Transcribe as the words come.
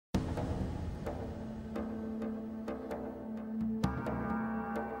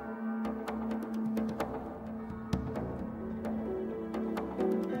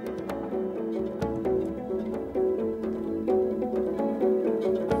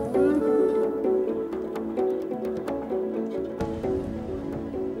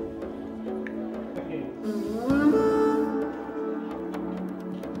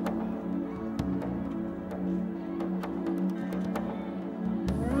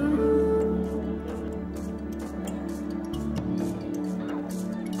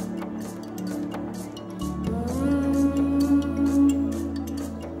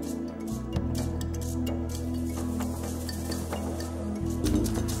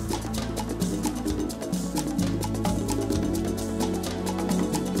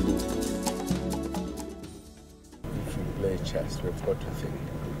chess, we've got to think.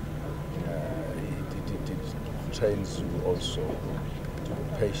 It trains you also to be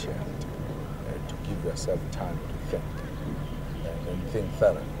patient, to give yourself time to think, and think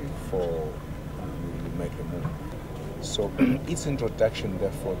thoroughly before you make a move. So its introduction,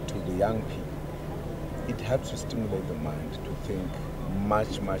 therefore, to the young people, it helps to stimulate the mind to think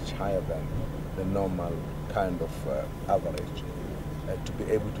much, much higher than the normal kind of average, to be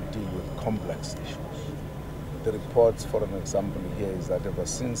able to deal with complex issues. The reports, for an example, here is that ever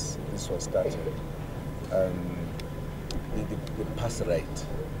since this was started, the pass rate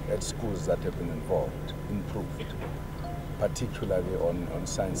at schools that have been involved improved, particularly on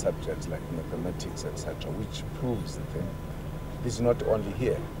science subjects like mathematics, etc., which proves the thing. This is not only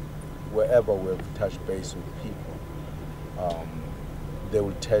here. Wherever we've touched base with people, they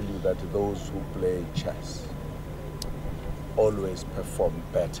will tell you that those who play chess always perform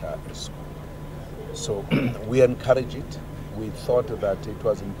better at school. So we encourage it. We thought that it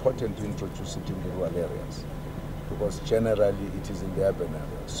was important to introduce it in the rural areas, because generally it is in the urban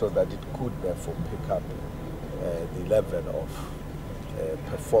areas, so that it could therefore pick up the level of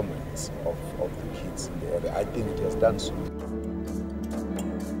performance of the kids in the area. I think it has done so.